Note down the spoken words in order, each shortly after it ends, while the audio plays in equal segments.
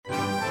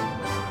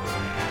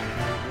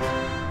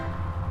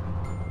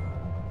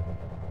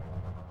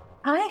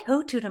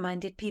Hi-ho,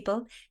 Tudor-minded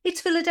people. It's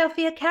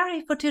Philadelphia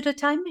Carrie for Tudor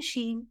Time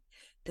Machine.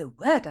 The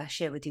word I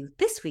share with you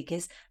this week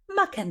is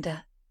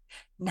muckinder.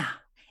 Now,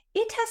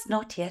 it has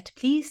not yet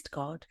pleased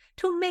God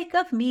to make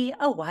of me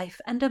a wife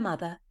and a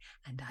mother,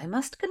 and I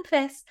must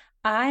confess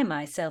I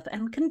myself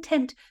am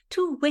content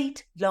to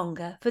wait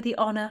longer for the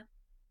honour.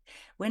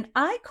 When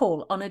I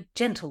call on a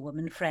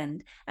gentlewoman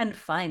friend and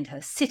find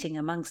her sitting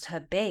amongst her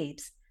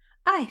babes,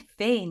 I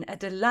feign a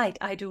delight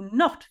I do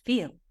not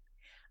feel.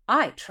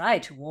 I try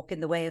to walk in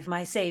the way of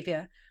my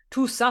Saviour,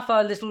 to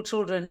suffer little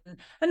children,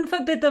 and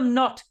forbid them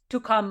not to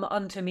come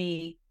unto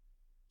me.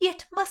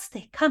 Yet must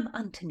they come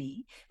unto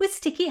me with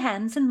sticky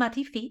hands and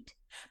muddy feet?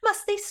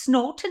 Must they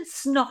snort and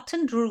snot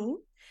and drool?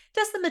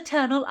 Does the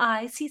maternal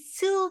eye see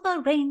silver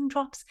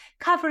raindrops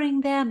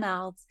covering their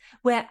mouths,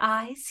 where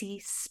I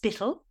see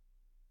spittle?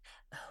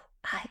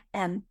 I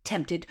am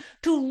tempted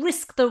to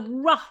risk the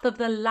wrath of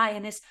the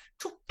lioness,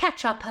 to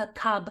catch up her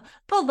cub,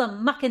 pull the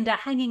muckinder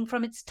hanging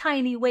from its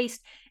tiny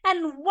waist,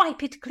 and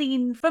wipe it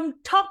clean from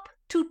top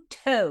to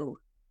toe.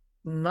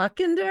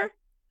 Muckinder?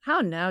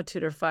 How now,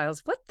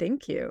 Tudorphiles, what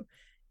think you?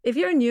 If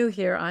you're new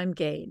here, I'm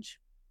Gage.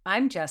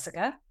 I'm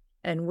Jessica.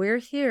 And we're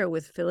here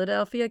with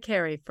Philadelphia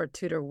Carrie for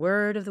Tudor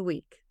Word of the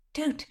Week.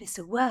 Don't miss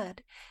a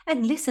word,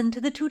 and listen to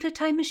the Tudor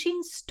Time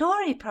Machine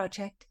Story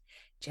Project.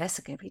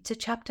 Jessica reads a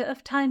chapter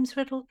of Time's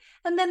Riddle,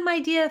 and then my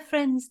dear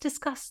friends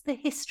discuss the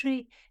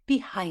history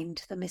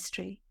behind the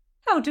mystery.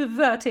 How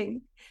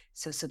diverting!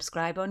 So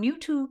subscribe on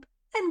YouTube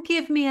and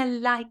give me a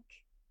like.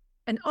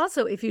 And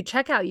also, if you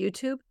check out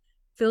YouTube,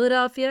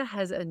 Philadelphia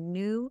has a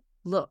new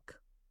look.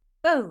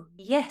 Oh,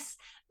 yes,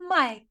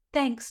 my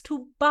thanks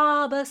to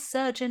Barber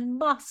Surgeon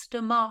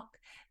Master Mark.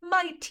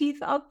 My teeth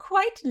are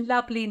quite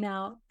lovely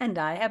now, and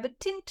I have a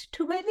tint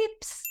to my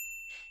lips.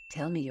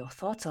 Tell me your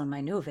thoughts on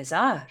my new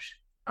visage.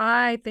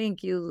 I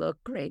think you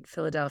look great,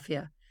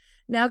 Philadelphia.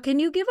 Now, can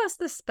you give us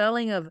the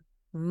spelling of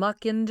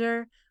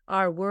muckinder,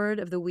 our word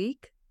of the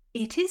week?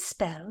 It is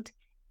spelled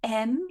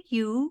Muckinder.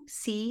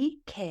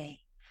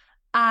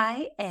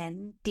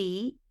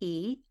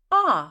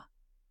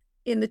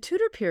 In the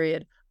Tudor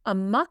period, a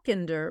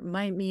muckinder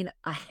might mean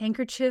a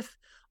handkerchief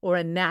or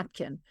a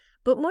napkin,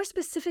 but more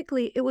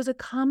specifically, it was a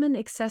common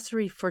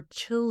accessory for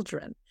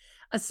children,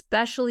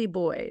 especially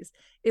boys.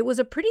 It was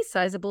a pretty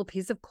sizable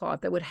piece of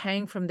cloth that would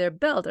hang from their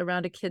belt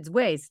around a kid's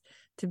waist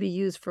to be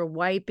used for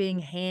wiping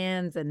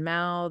hands and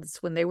mouths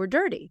when they were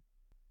dirty.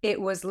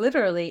 It was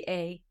literally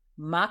a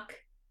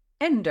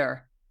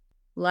muck-ender.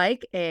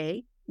 Like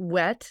a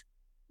wet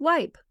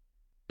wipe.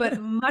 But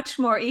much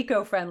more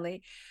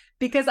eco-friendly,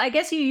 because I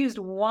guess you used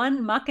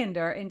one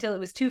muckinder until it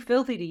was too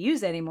filthy to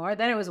use anymore.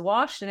 Then it was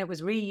washed and it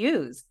was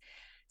reused.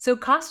 So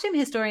costume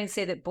historians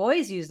say that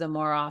boys use them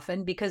more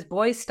often because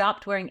boys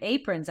stopped wearing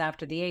aprons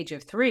after the age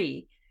of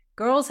 3.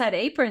 Girls had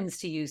aprons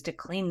to use to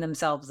clean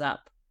themselves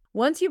up.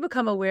 Once you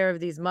become aware of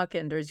these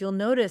muckinders, you'll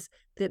notice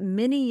that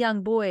many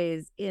young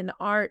boys in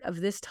art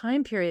of this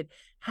time period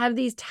have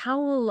these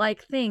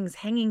towel-like things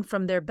hanging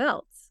from their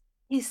belts.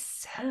 Is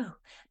so.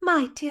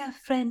 My dear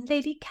friend,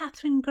 Lady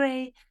Catherine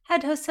Grey,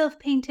 had herself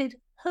painted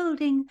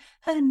holding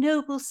her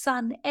noble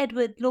son,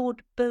 Edward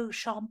Lord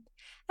Beauchamp,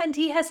 and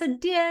he has a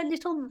dear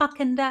little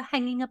muckinder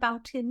hanging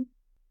about him.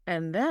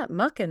 And that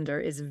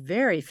muckinder is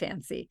very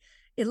fancy.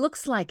 It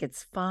looks like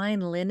it's fine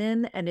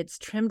linen and it's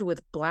trimmed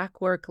with black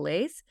work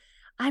lace.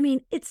 I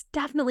mean, it's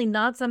definitely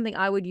not something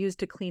I would use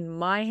to clean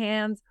my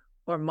hands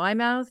or my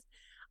mouth.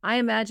 I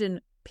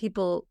imagine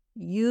people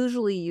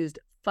usually used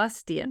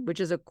fustian, which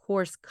is a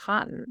coarse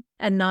cotton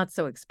and not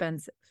so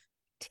expensive.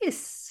 'Tis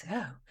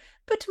so,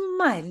 but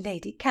my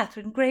Lady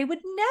Catherine Grey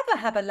would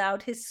never have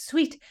allowed his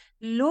sweet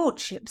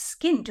lordship's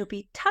skin to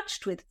be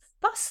touched with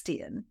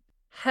fustian.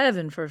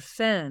 Heaven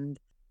forfend.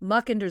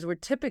 Muckinders were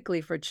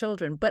typically for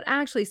children, but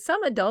actually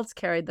some adults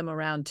carried them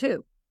around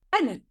too.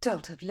 An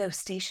adult of low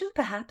station,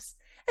 perhaps.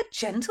 A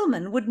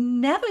gentleman would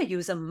never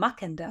use a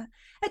muckinder.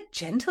 A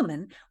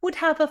gentleman would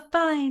have a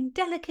fine,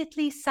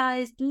 delicately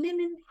sized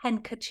linen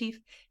handkerchief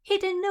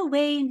hidden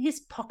away in his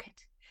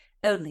pocket.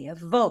 Only a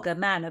vulgar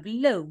man of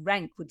low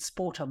rank would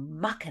sport a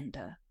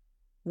muckinder.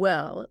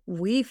 Well,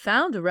 we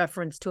found a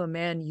reference to a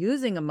man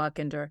using a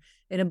muckinder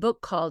in a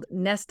book called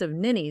Nest of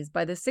Ninnies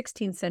by the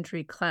 16th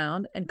century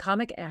clown and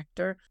comic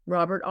actor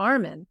Robert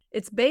Armin.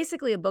 It's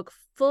basically a book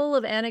full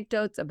of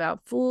anecdotes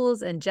about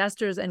fools and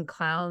jesters and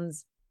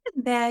clowns.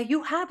 And there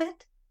you have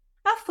it.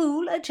 A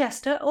fool, a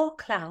jester, or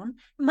clown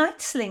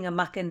might sling a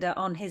muckinder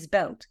on his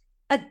belt.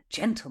 A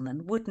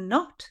gentleman would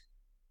not.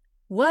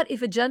 What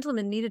if a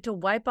gentleman needed to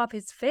wipe off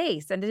his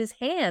face and his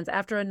hands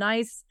after a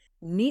nice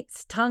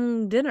neat's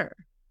tongue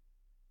dinner?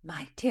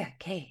 My dear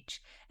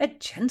Gage, a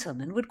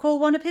gentleman would call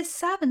one of his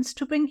servants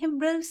to bring him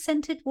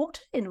rose-scented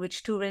water in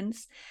which to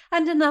rinse,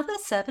 and another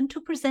servant to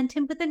present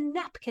him with a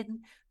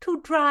napkin to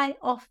dry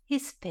off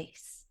his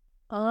face.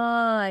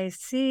 Ah, I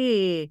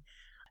see.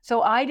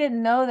 So I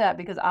didn't know that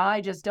because I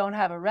just don't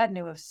have a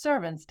retinue of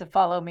servants to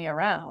follow me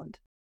around.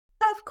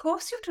 Of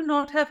course you do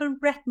not have a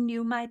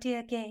retinue, my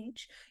dear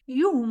Gage.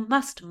 You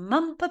must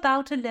mump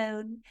about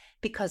alone,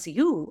 because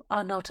you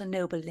are not a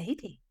noble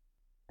lady.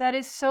 That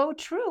is so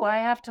true. I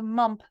have to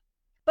mump.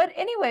 But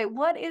anyway,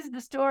 what is the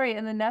story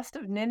in the Nest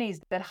of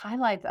Ninnies that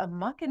highlights a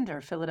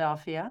muckinder,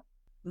 Philadelphia?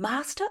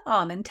 Master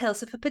Armand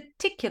tells of a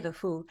particular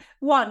fool,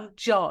 one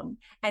John,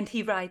 and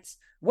he writes,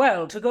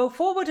 "Well, to go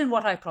forward in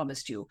what I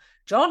promised you,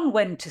 John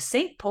went to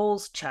St.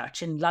 Paul's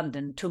Church in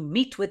London to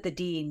meet with the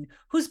Dean,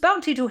 whose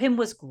bounty to him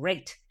was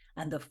great,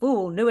 and the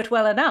fool knew it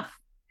well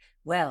enough.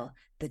 Well,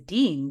 the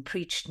Dean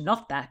preached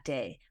not that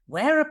day,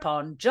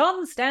 whereupon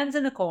John stands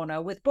in a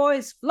corner with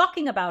boys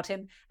flocking about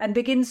him and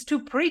begins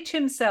to preach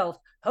himself,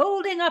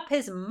 holding up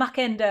his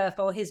muckender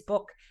for his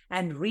book,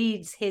 and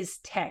reads his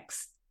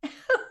text."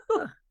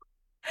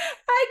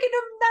 I can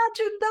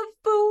imagine the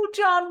fool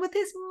John with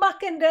his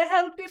muckender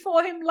held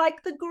before him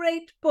like the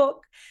great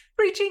book,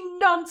 preaching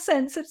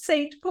nonsense at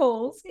St.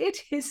 Paul's.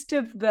 It is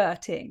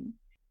diverting.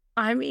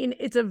 I mean,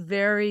 it's a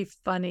very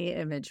funny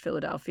image,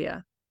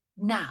 Philadelphia.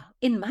 Now,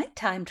 in my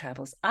time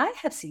travels, I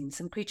have seen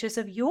some creatures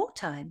of your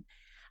time.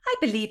 I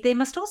believe they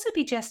must also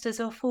be jesters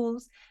or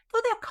fools,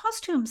 for their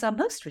costumes are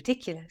most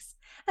ridiculous,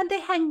 and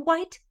they hang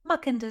white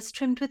muckenders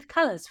trimmed with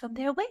colours from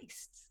their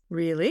waists.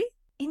 Really?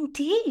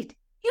 Indeed.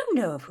 You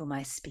know of whom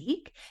I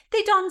speak.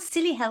 They don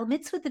silly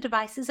helmets with the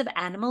devices of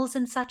animals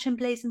and such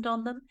emblazoned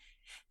on them.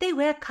 They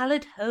wear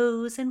coloured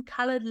hose and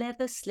coloured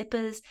leather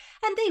slippers,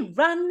 and they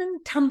run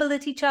and tumble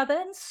at each other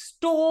and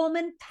storm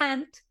and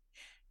pant.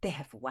 They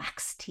have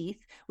wax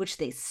teeth, which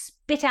they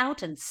spit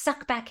out and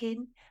suck back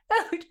in.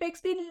 Oh, it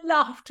makes me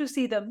laugh to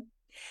see them.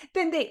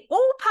 Then they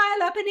all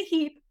pile up in a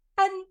heap,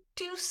 and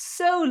do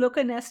so look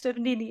a nest of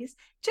ninnies,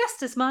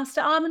 just as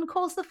Master Armand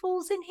calls the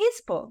fools in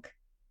his book.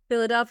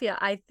 Philadelphia,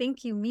 I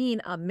think you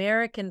mean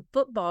American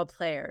football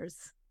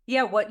players.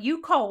 Yeah, what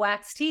you call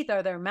wax teeth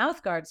are their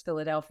mouth guards,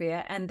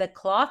 Philadelphia, and the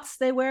cloths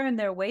they wear in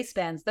their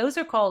waistbands, those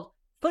are called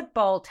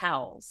football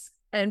towels.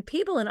 And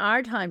people in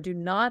our time do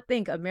not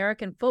think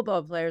American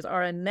football players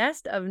are a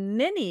nest of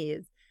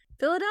ninnies.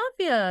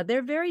 Philadelphia,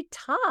 they're very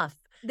tough.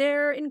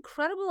 They're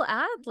incredible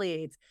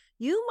athletes.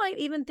 You might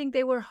even think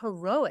they were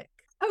heroic.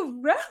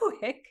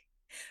 Heroic?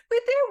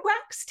 With their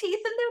wax teeth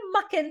and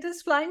their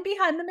muckenders flying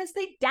behind them as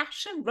they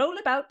dash and roll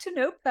about to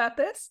no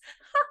purpose?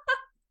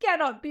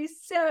 Cannot be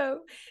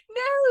so.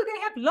 No, they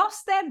have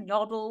lost their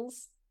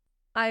noddles.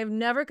 I've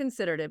never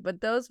considered it,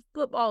 but those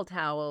football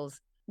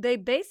towels, they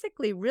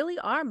basically really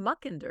are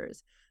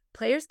muckenders.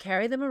 Players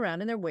carry them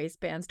around in their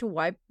waistbands to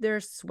wipe their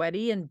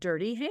sweaty and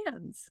dirty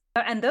hands.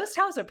 And those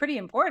towels are pretty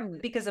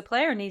important because a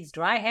player needs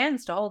dry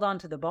hands to hold on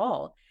to the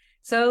ball.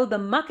 So the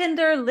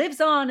muckender lives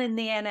on in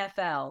the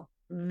NFL.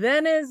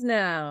 Then as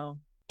now.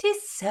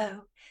 'Tis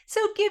so.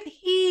 So give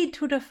heed,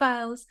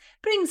 Tudorphiles.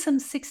 Bring some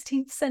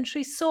 16th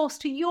century sauce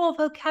to your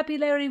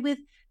vocabulary with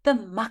the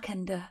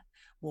muckender,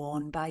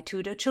 worn by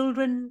Tudor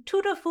children,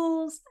 Tudor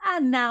fools,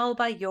 and now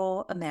by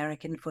your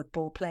American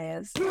football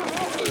players.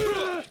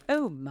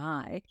 Oh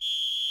my.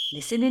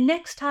 Listen in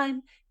next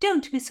time.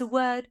 Don't miss a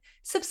word.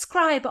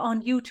 Subscribe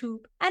on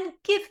YouTube and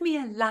give me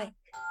a like.